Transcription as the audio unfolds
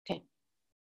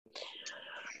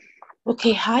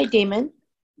Okay, hi Damon.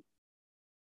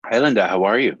 Hi, Linda. How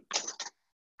are you?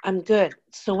 I'm good.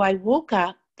 So I woke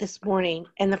up this morning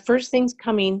and the first thing's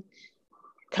coming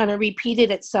kind of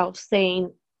repeated itself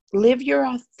saying, live your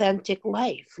authentic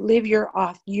life. Live your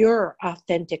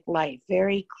authentic life.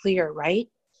 Very clear, right?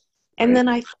 And Right. then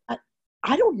I thought,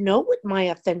 I don't know what my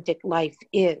authentic life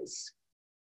is.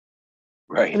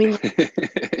 I Right. mean,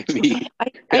 Me.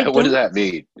 I What does don't that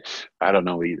mean? I don't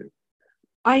know either.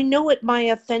 I know what my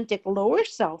authentic lower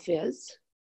self is.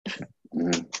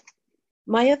 Mhm.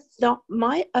 My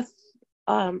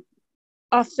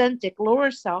authentic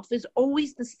lower self is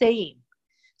always the same.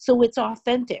 So it's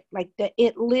authentic, like that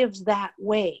it lives that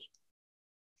way.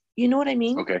 You know what I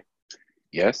mean? Okay.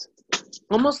 Yes.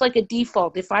 Almost like a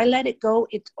default. If I let it go,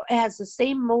 it has the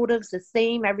same motives, the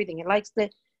same everything. It likes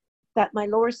that my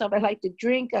lower self, I like to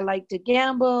drink, I like to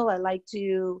gamble, I like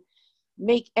to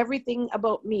make everything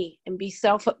about me and be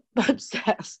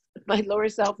self-obsessed. My lower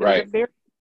self has a Right. very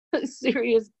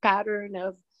serious pattern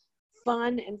of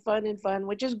fun and fun and fun,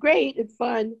 which is great and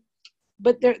fun,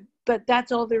 but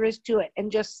that's all there is to it.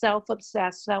 And just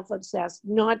self-obsessed,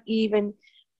 not even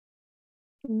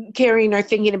caring or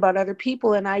thinking about other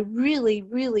people. And I really,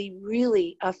 really,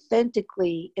 really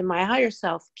authentically in my higher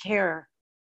self care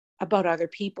about other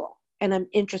people. And I'm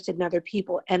interested in other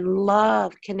people and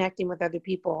love connecting with other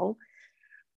people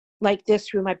like this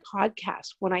through my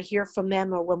podcast. When I hear from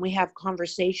them or when we have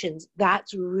conversations,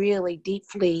 that's really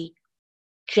deeply,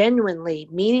 genuinely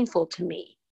meaningful to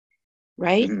me.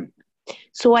 Right. Hmm.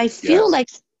 So I feel Yes. like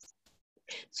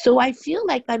I feel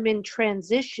like I'm in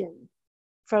transition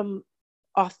from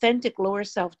authentic lower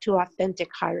self to authentic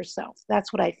higher self.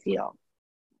 That's what I feel.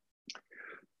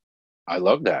 I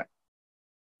love that.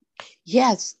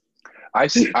 Yes. I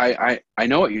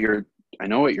know what you're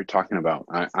talking about.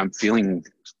 I'm feeling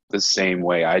the same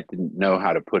way. I didn't know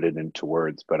how to put it into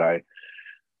words, but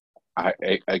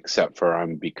except for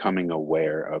I'm becoming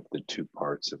aware of the two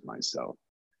parts of myself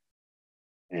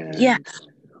Yeah. and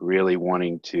really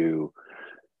wanting to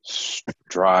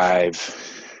strive,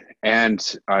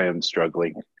 and I am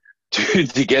struggling to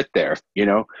get there,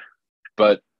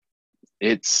 but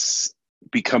it's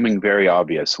becoming very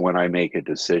obvious when I make a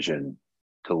decision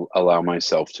to allow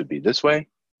myself to be this way,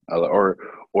 or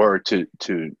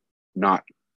to not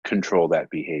control that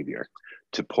behavior,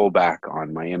 to pull back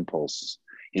on my impulse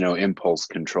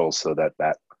control, so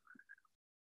that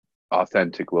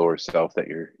authentic lower self that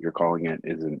you're calling it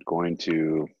isn't going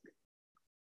to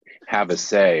have a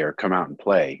say or come out and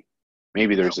play.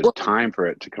 Maybe there's a Well, time for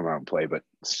it to come out and play, but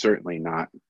certainly not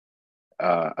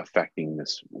affecting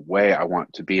this way I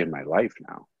want to be in my life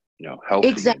now. Healthy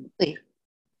and exactly.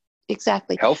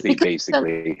 Exactly. healthy, Because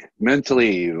basically,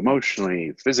 mentally,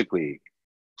 emotionally, physically,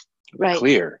 right.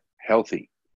 clear, healthy.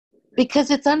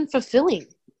 Because it's unfulfilling.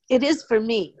 It is for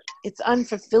me. It's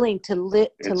unfulfilling It's to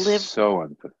live so it.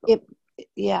 unfulfilling.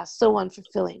 Yeah, so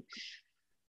unfulfilling.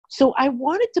 So I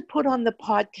wanted to put on the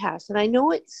podcast, and I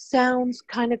know it sounds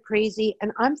kind of crazy,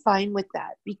 and I'm fine with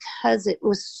that because it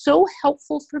was so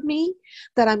helpful for me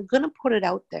that I'm going to put it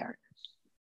out there.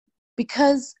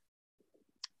 Because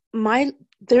my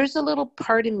there's a little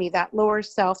part in me, that lower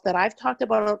self that I've talked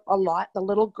about a lot, the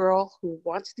little girl who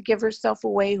wants to give herself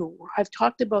away, who I've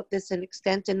talked about this in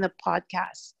extent in the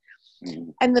podcast.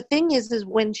 Mhm. And the thing is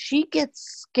when she gets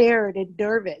scared and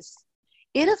nervous,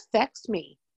 it affects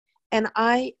me, and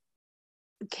I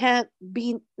can't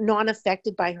be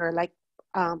non-affected by her. Like,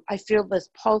 I feel this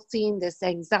pulsing, this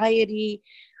anxiety,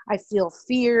 I feel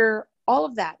fear, all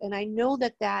of that, and I know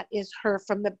that that is her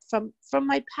from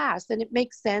my past, and it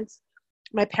makes sense.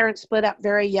 My parents split up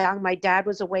very young. My dad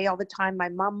was away all the time. My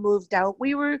mom moved out.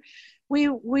 We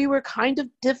were kind of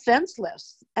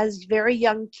defenseless as very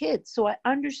young kids. So I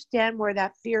understand where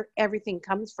that fear, everything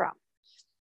comes from.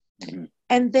 Mhm.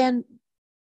 And then,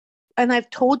 and I've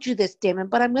told you this, Damon,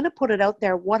 but I'm going to put it out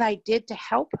there. What I did to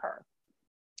help her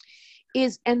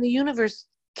is, and the universe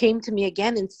came to me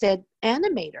again and said,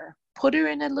 animate her, put her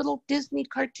in a little Disney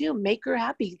cartoon, make her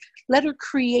happy, let her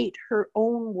create her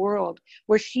own world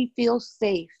where she feels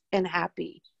safe and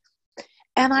happy.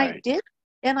 And I Right. did,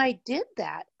 and I did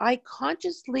that. I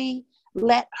consciously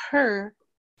let her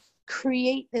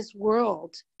create this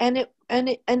world, and it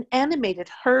animated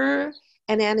her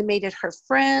and animated her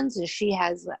friends, and she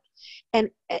has and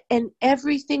and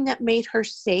everything that made her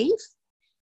safe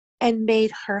and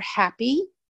made her happy,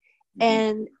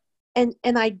 Mhm. and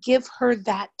and I give her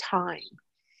that time.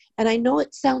 And I know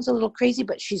it sounds a little crazy,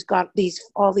 but she's got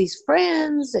all these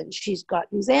friends, and she's got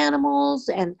these animals,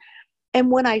 and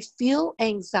when I feel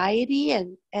anxiety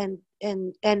and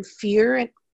fear, and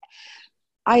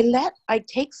I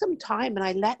take some time and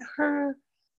I let her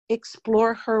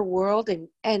explore her world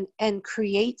and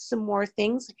create some more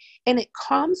things, and it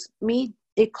calms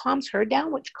her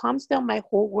down, which calms down my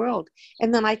whole world,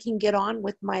 and then I can get on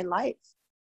with my life.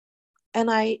 And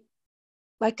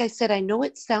like I said, I know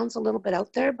it sounds a little bit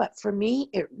out there, but for me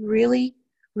it really,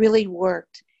 really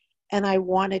worked, and I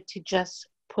wanted to just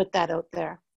put that out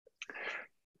there.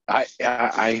 I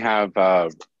have a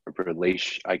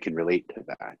relation. I can relate to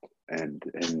that, and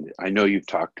I know we've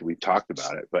talked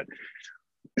about it, but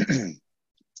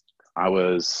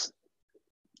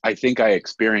I think I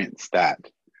experienced that,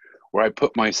 where I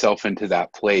put myself into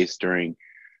that place during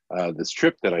this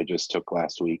trip that I just took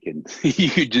last week, and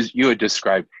you had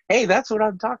described, hey, that's what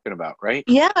I'm talking about, right?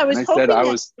 Yeah, I was hoping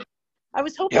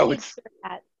you'd share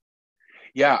that.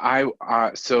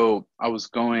 Yeah, so I was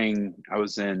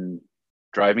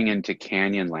driving into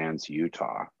Canyonlands,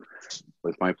 Utah,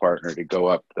 with my partner to go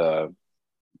up the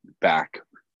back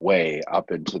way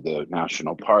up into the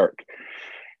national park.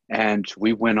 And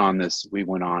we went on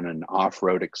an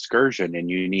off-road excursion, and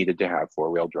you needed to have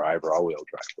four-wheel drive or all-wheel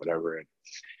drive, whatever.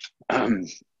 And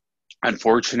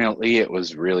unfortunately, it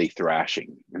was really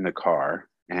thrashing in the car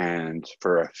and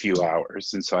for a few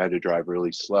hours. And so I had to drive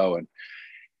really slow. And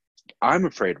I'm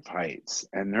afraid of heights.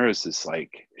 And there is this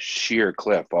like sheer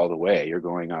cliff all the way. You're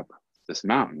going up this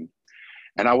mountain.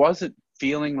 And I wasn't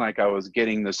feeling like I was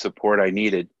getting the support I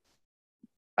needed,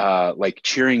 like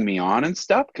cheering me on and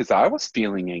stuff, because I was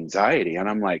feeling anxiety. And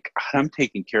I'm like, I'm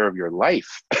taking care of your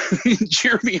life.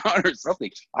 Cheer me on or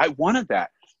something. I wanted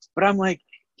that. But I'm like,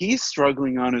 he's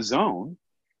struggling on his own,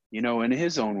 in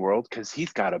his own world, because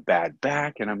he's got a bad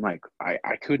back. And I'm like,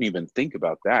 I couldn't even think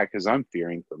about that because I'm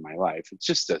fearing for my life. It's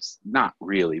just not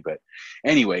really. But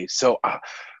anyway, so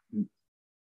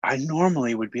I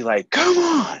normally would be like, come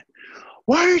on,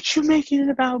 why aren't you making it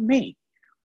about me?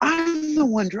 I'm the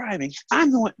one driving.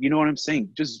 I'm the one, you know what I'm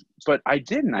saying? But I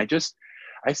didn't.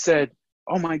 I said,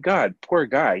 oh my God, poor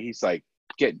guy. He's like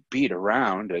getting beat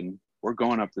around and we're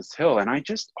going up this hill. And all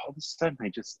of a sudden, I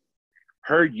just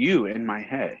heard you in my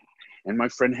head, and my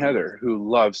friend Heather, who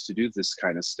loves to do this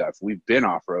kind of stuff. We've been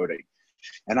off-roading,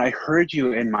 and I heard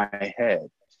you in my head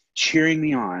cheering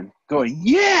me on, going,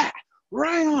 yeah,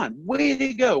 right on, way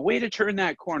to go, way to turn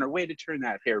that corner, way to turn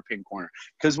that hairpin corner.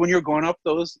 Because when you're going up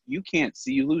those, you can't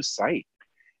see, you lose sight.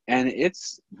 And it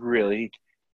really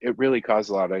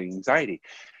caused a lot of anxiety.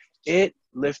 It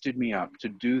lifted me up to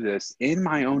do this in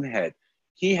my own head.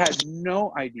 He had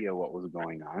no idea what was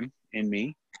going on in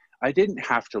me. I didn't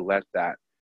have to let that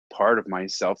part of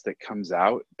myself that comes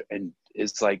out and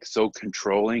is like so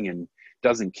controlling and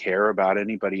doesn't care about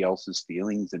anybody else's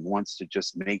feelings and wants to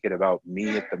just make it about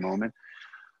me at the moment.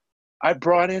 I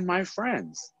brought in my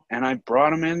friends, and I brought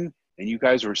them in, and you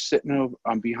guys were sitting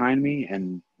behind me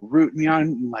and rooting me on,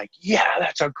 and like, yeah,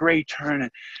 that's a great turn.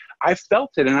 And I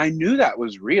felt it, and I knew that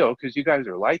was real because you guys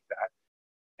are like that.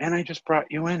 And I just brought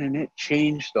you in, and it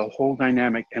changed the whole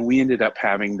dynamic. And we ended up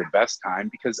having the best time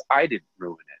because I didn't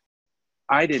ruin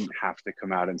it. I didn't have to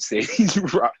come out and say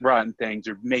rotten things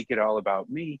or make it all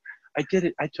about me. I did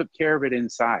it. I took care of it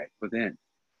inside, within.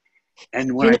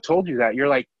 And when I told you that, you're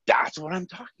like, that's what I'm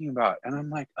talking about. And I'm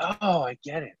like, oh, I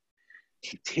get it.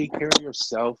 You take care of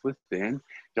yourself within.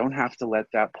 Don't have to let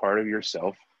that part of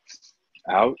yourself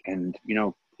out and,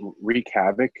 wreak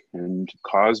havoc and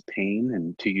cause pain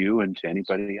and to you and to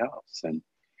anybody else. And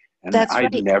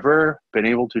I'd never been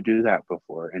able to do that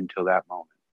before until that moment.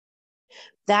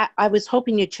 That I was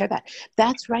hoping you'd share that.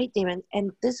 That's right, Damon.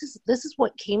 And this is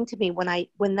what came to me when I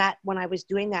was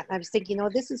doing that. And I was thinking,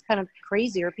 this is kind of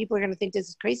crazy, or people are going to think this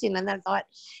is crazy. And then I thought,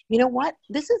 you know what?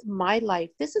 This is my life.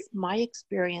 This is my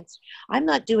experience. I'm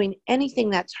not doing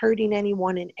anything that's hurting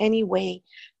anyone in any way.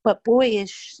 But boy,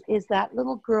 is that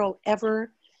little girl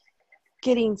ever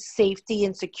getting safety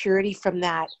and security from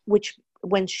that, which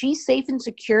when she's safe and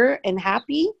secure and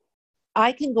happy,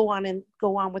 I can go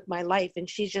on with my life. And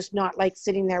she's just not like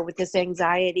sitting there with this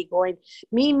anxiety going,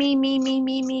 me, me, me, me,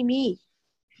 me, me, me.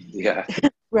 Yeah.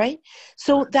 Right.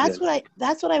 So that's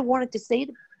what I wanted to say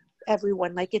to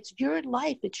everyone. Like, it's your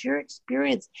life. It's your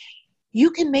experience.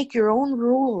 You can make your own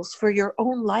rules for your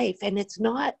own life. And it's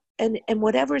not, and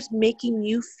whatever's making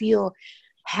you feel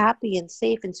happy and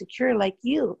safe and secure, like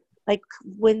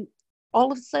when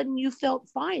all of a sudden you felt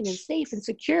fine and safe and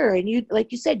secure. And you,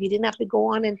 like you said, you didn't have to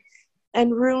go on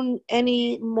and ruin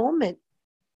any moment.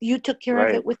 You took care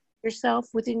of it with yourself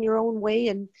within your own way,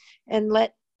 and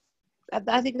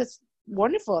I think that's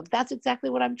wonderful. That's exactly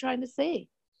what I'm trying to say.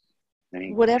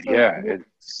 Whatever. Yeah, it's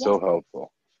so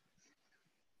helpful.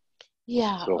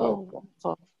 Yeah. So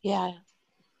helpful. Yeah.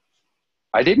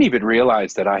 I didn't even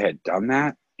realize that I had done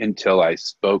that until I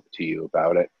spoke to you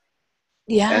about it.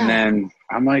 Yeah. And then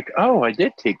I'm like, oh, I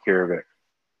did take care of it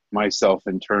myself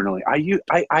internally. I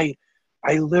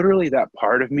literally, that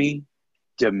part of me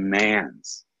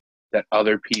demands that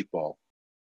other people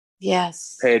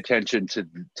Yes. pay attention to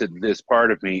this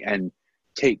part of me and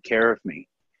take care of me.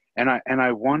 And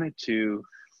I wanted to,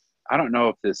 I don't know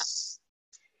if this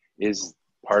is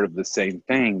part of the same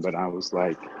thing, but I was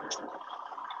like,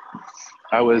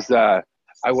 I was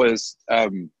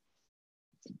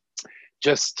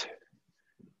just,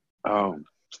 um,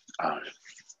 uh,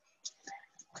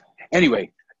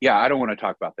 anyway, yeah, I don't want to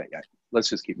talk about that yet. Let's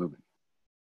just keep moving.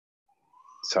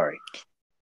 Sorry.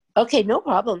 Okay, no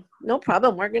problem. No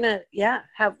problem. We're going to,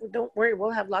 don't worry.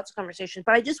 We'll have lots of conversations.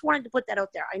 But I just wanted to put that out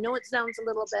there. I know it sounds a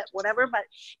little bit whatever, but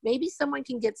maybe someone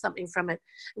can get something from it.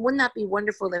 Wouldn't that be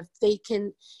wonderful if they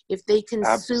can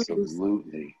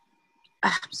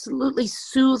absolutely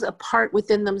soothe a part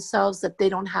within themselves that they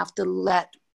don't have to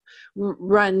let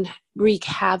wreak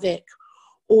havoc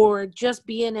or just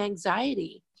be in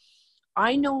anxiety.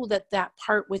 I know that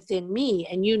part within me,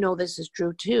 and you know this is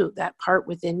true too, that part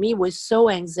within me was so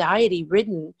anxiety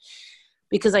ridden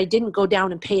because I didn't go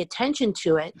down and pay attention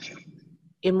to it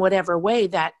in whatever way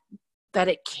that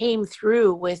it came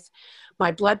through with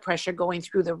my blood pressure going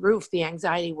through the roof. The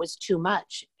anxiety was too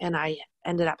much and I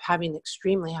ended up having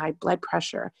extremely high blood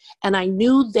pressure. And I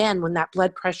knew then when that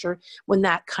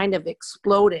kind of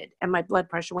exploded and my blood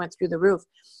pressure went through the roof,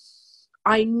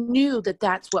 I knew that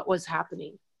that's what was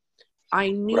happening.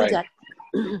 I knew Right.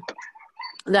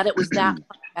 that it was that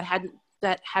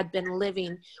had been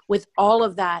living with all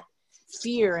of that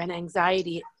fear and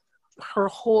anxiety her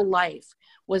whole life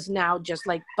was now just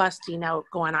like busting out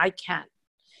going, I can't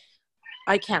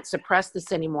suppress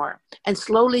this anymore. And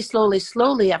slowly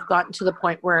I've gotten to the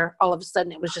point where all of a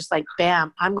sudden it was just like,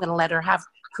 bam, I'm going to let her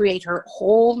create her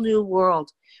whole new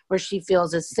world where she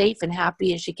feels as safe and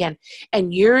happy as she can.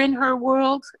 And you're in her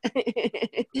world.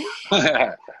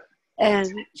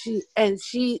 And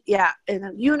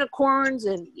unicorns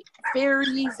and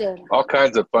fairies and all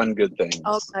kinds of fun, good things.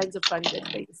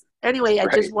 Anyway, I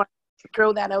just want to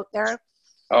throw that out there.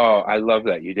 Oh, I love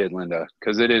that you did, Linda,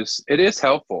 because it is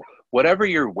helpful. Whatever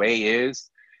your way is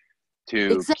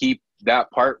to keep that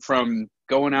part from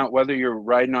going out, whether you're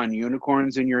riding on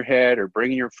unicorns in your head or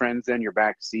bringing your friends in your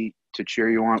back seat to cheer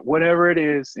you on, whatever it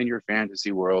is in your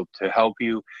fantasy world to help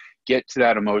you get to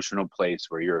that emotional place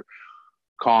where you're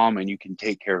calm and you can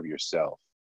take care of yourself,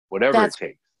 whatever it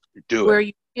takes, do it. Where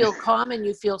you feel calm and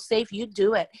you feel safe, you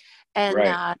do it. And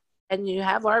and you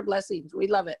have our blessings. We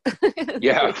love it.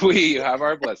 Yeah, we have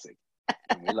our blessing.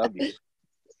 And we love you.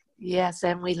 Yes,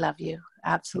 and we love you.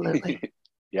 Absolutely.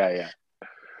 Yeah.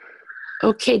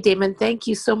 Okay, Damon, thank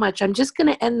you so much. I'm just going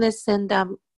to end this and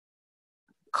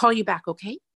call you back,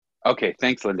 okay? Okay,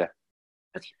 thanks, Linda.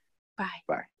 Okay, bye.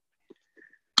 Bye.